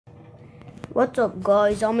What's up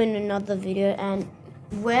guys, I'm in another video and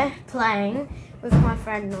we're playing with my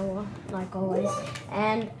friend Noah, like always,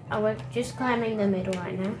 and we're just climbing the middle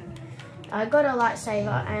right now. I got a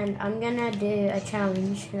lightsaber and I'm gonna do a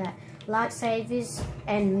challenge that lightsabers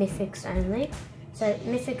and mythics only. So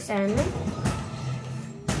mythics only.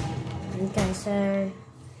 Okay, so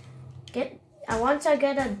once I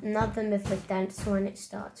get another mythic, that's when it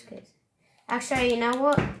starts. Cause actually, you know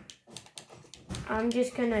what? I'm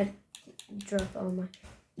just gonna drop all my.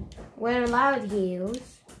 We're allowed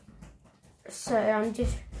heals, so I'm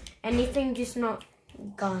just anything, just not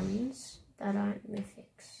guns that aren't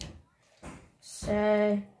mythics.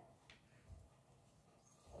 So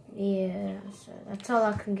yeah, so that's all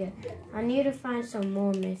I can get. I need to find some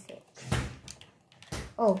more mythics.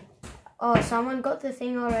 Oh, someone got the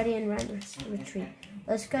thing already and ran retreat.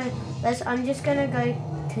 Let's go. I'm just gonna go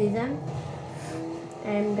to them.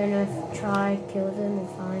 I'm gonna try kill them or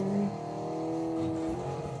find them.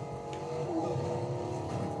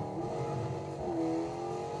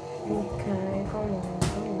 Okay, come on.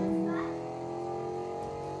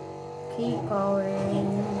 Keep going.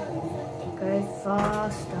 Go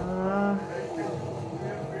faster.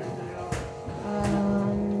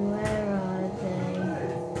 Where are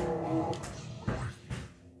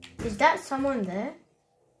they? Is that someone there?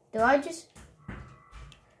 Do I just...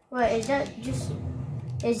 Wait, is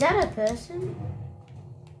that a person?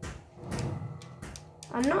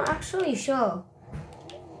 I'm not actually sure.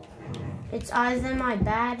 It's either my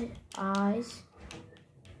bad eyes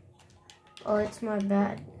or it's my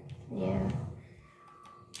bad, yeah.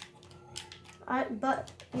 But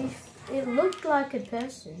it looked like a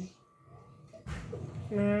person.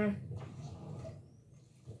 Nah.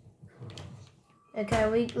 Okay,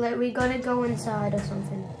 we gotta go inside or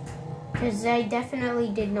something, because they definitely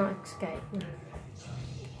did not escape.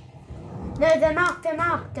 No, they're marked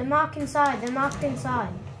inside.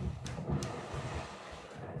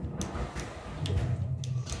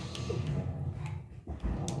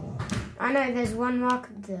 I know, there's one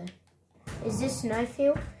marked there. Is this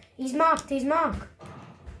Snowfield? He's marked.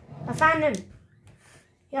 I found him.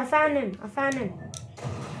 Yeah, I found him.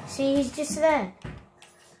 See, he's just there.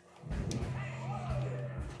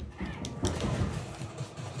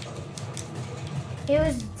 He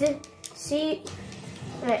was, see,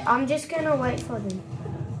 wait, I'm just gonna wait for them.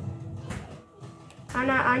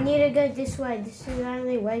 I need to go this way. This is the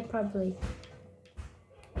only way, probably.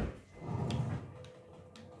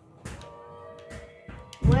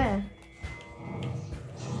 Where?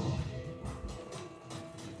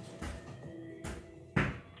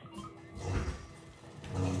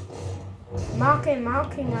 Marking,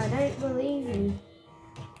 I don't believe you.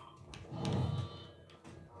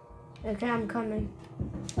 Okay, I'm coming.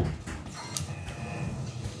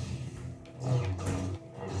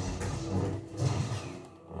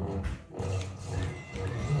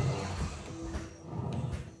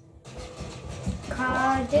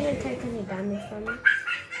 Car didn't take any damage from it.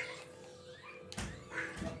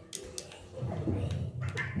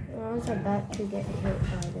 I was about to get hit by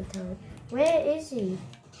the time. Where is he?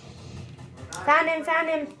 Found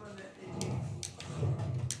him.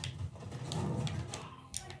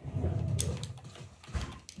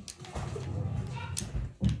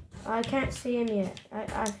 I can't see him yet.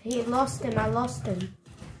 I lost him.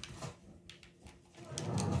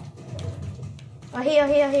 Oh, here.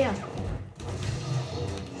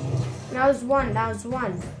 That was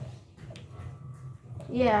one.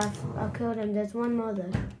 Yeah, I killed him. There's one more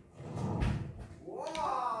though.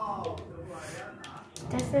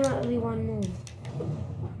 Definitely one more.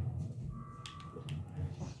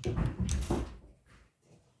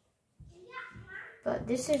 But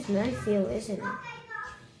this is no field, isn't it?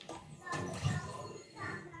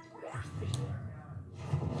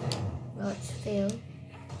 Well, it's field.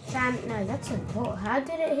 No, that's a bot. How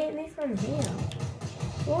did it hit me from here?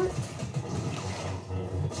 What?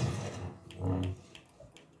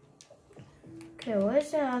 Okay,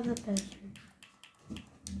 where's the other person?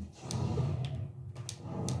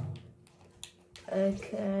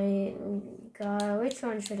 Okay, guy, which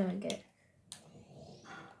one should I get?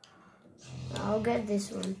 I'll get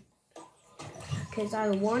this one, because I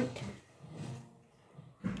want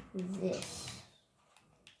this.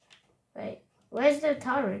 Wait, where's the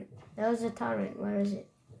torrent? There was a torrent. Where is it?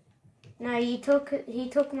 No, he took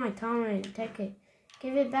my torrent. Take it.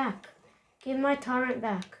 Give it back. Give my torrent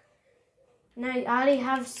back. No, I already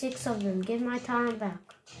have 6 of them. Give my torrent back.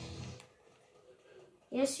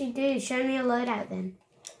 Yes, you do. Show me a loadout then.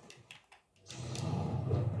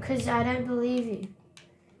 Because I don't believe you.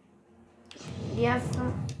 Do you have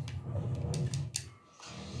fun?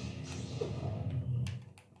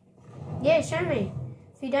 Yeah, show me.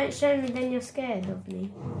 If you don't show me, then you're scared of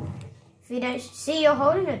me. If you don't see, you're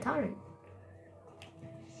holding a torrent.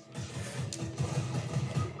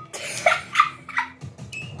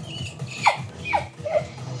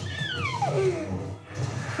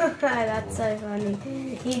 That's so funny.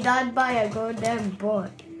 He died by a goddamn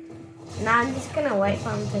bot. Nah, I'm just gonna wait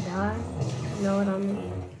for him to die. You know what I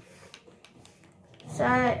mean?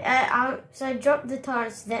 So drop the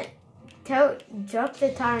torrents, then drop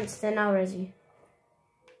the torrents, then I'll res you.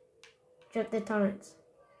 Drop the torrents.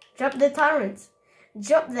 Drop the torrents.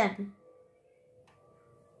 Drop them.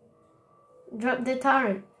 Drop the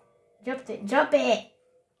torrent. Drop it. Drop it.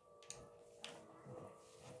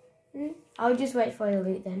 I'll just wait for your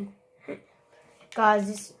loot then. Guys,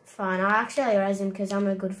 it's fine. I actually res him because I'm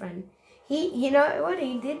a good friend. You know what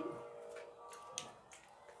he did?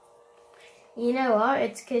 You know what?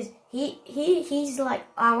 It's because he's like,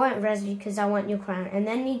 I won't res you because I want your crown. And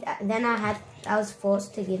then I was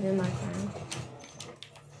forced to give him my crown.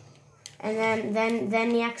 And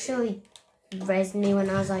then he actually resed me when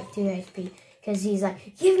I was like 2 HP. Because he's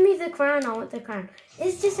like, give me the crown, I want the crown.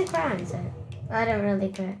 It's just a crown, so I don't really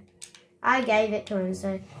care. I gave it to him,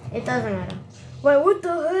 so it doesn't matter. Wait, what the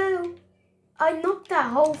hell? I knocked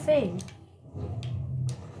that whole thing.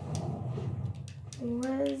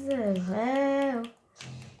 What the hell?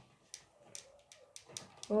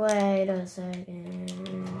 Wait a second.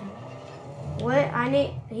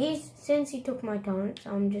 Since he took my torrents,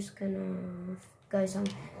 I'm just gonna go some.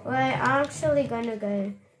 Wait, I'm actually gonna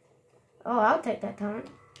go. Oh, I'll take that torrent.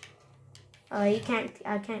 Oh, I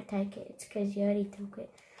can't take it. It's because you already took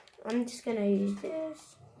it. I'm just gonna use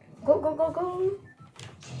this. Go, go, go, go.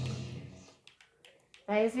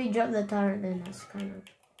 Like, if you drop the torrent, then that's kind of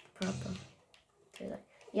proper. So, like,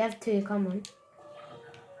 you have to, come on.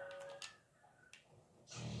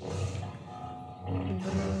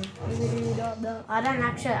 I don't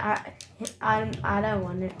actually, I don't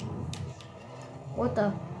want it. What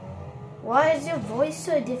the? Why is your voice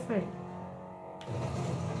so different?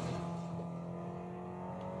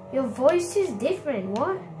 Your voice is different,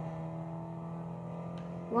 what?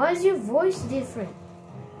 Why is your voice different?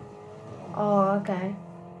 Oh, okay.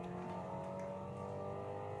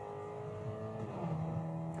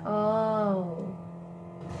 Oh.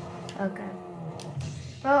 Okay.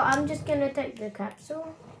 Well, I'm just gonna take the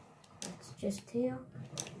capsule. That's just here.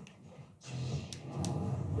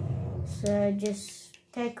 So just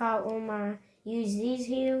take out all my, use these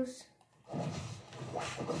heals.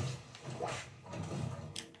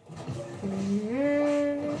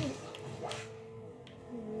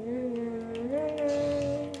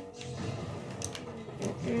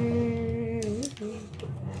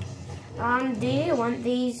 Do you want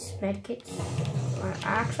these medkits?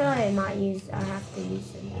 Actually, I have to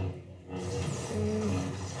use them.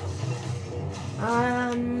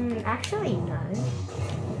 Actually, no.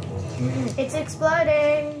 It's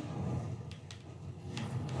exploding!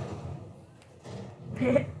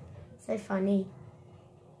 So funny.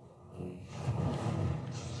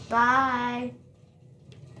 Bye!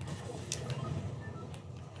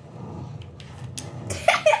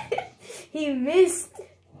 He missed!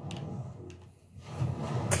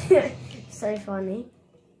 So funny.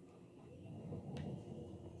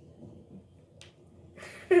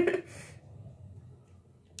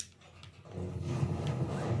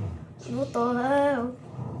 What the hell?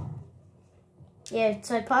 Yeah,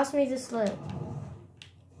 so pass me the slurp.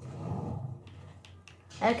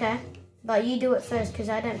 Okay, but you do it first because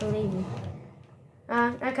I don't believe you.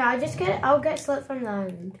 Okay, I'll get slurp from the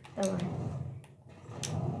island. Don't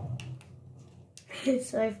worry.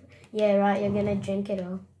 So, yeah, right, you're gonna drink it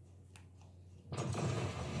all.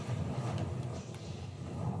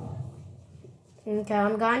 Okay,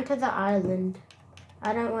 I'm going to the island.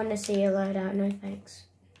 I don't want to see your loadout, no thanks.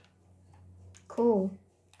 Cool.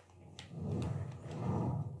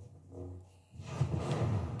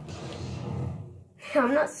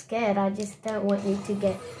 I'm not scared, I just don't want you to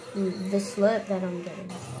get the slurp that I'm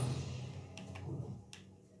getting.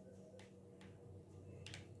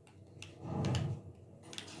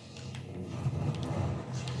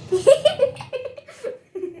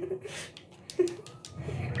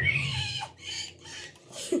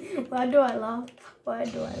 Why do I laugh? Why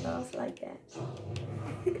do I laugh like that?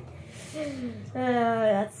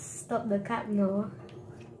 Let's stop the cap now.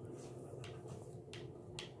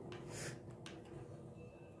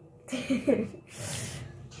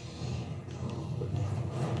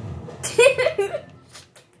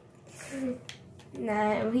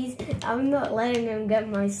 Nah, I'm not letting him get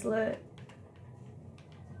my slurp.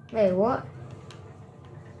 Wait, what?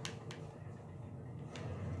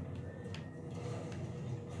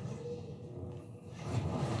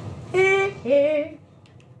 He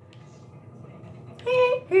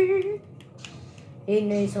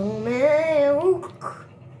needs some milk.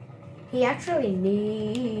 He actually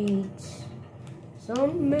needs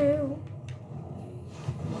some milk.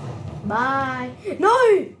 Bye.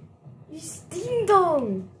 No! You ding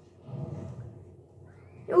dong.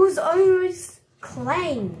 It was almost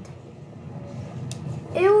claimed.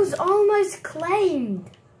 It was almost claimed.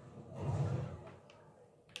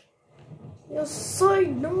 You're so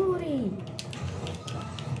naughty.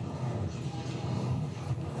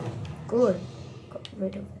 Good. Got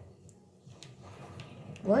rid of it.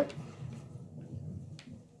 What?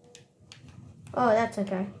 Oh, that's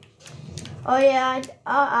okay. Oh yeah,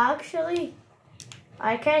 I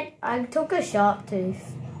took a sharp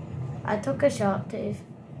tooth. I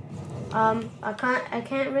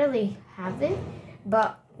can't really have it,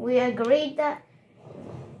 but we agreed that.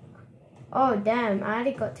 Oh damn, I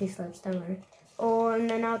already got 2 slips, don't worry. Oh, and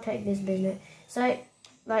then I'll take this business. So,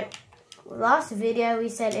 like, last video we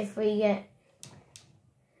said if we get...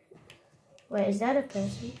 Wait, is that a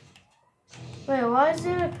person? Wait, why is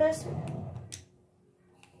there a person?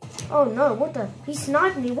 Oh no, what the? He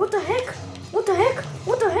sniped me, what the heck? What the heck?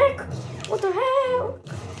 What the heck? What the hell?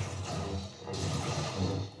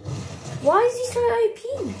 Why is he so OP?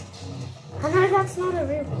 I know that's not a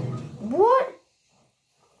real... What?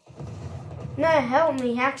 No, help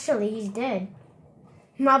me, actually, he's dead.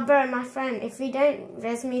 My friend, if you don't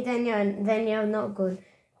res me, then you're not good.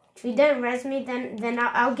 If you don't res me, then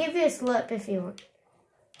I'll give you a slurp if you want.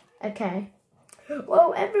 Okay.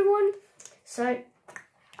 Well, everyone, so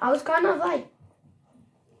I was kind of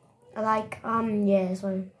yeah,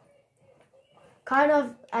 so kind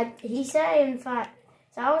of, he said, in fact,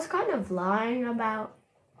 so I was kind of lying about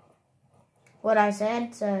what I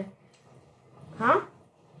said, so, huh?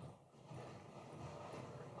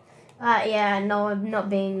 Yeah, no, I'm not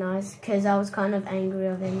being nice, because I was kind of angry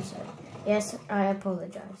of him, so, yes, I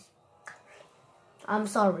apologize. I'm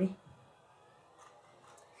sorry.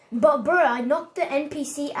 But, bro, I knocked the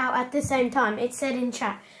NPC out at the same time. It said in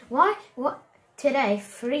chat. Why? What? Today,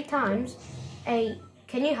 3 times,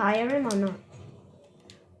 can you hire him or not?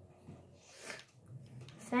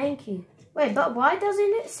 Thank you. Wait, but why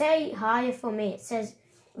doesn't it say hire for me? It says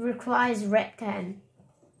requires rec 10.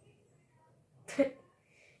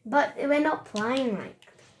 But we're not playing ranked.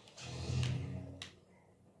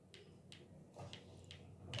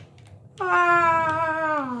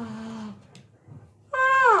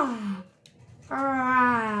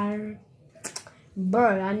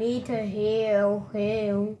 Bro, I need to heal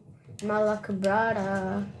my lucky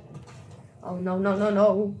brother. Oh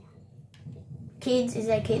no. Kids, is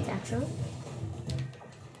there kids actually?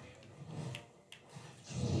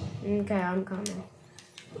 Okay, I'm coming.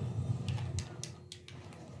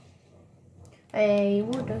 Hey,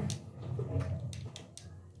 water.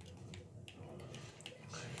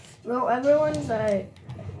 Well, everyone's like,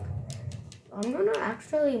 I'm gonna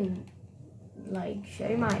actually like show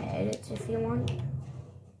you my edits if you want.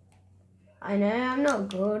 I know I'm not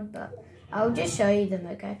good, but I'll just show you them,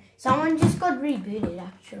 okay? Someone just got rebooted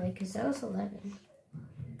actually, because that was 11.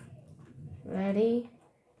 Ready?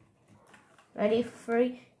 Ready?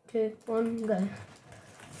 3, 2, 1, go.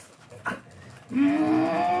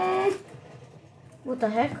 What the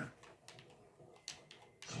heck?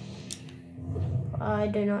 I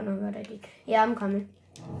do not know what I did. Yeah, I'm coming.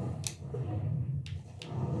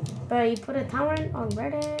 Bro, you put a torrent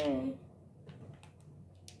already.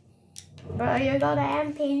 Bro, you got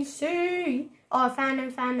an NPC. Oh, I found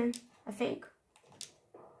him, I think.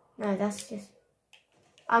 No, that's just...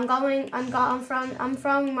 I'm throwing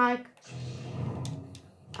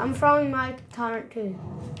my torrent too.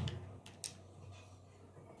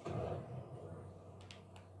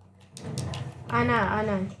 I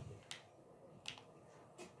know.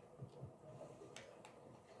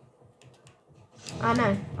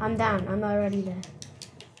 I'm down. I'm already there.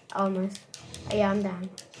 Almost. Yeah, I'm down.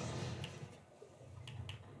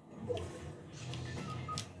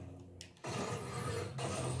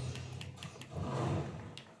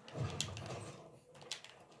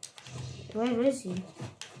 Where is he?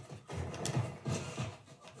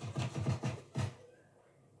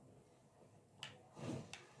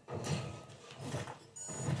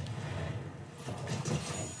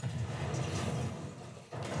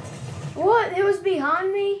 What? It was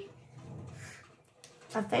behind me?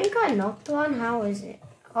 I think I knocked one. How is it?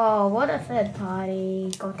 Oh, what a third party.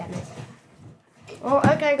 God damn it. Oh,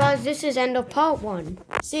 okay, guys. This is end of part 1.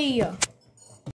 See ya.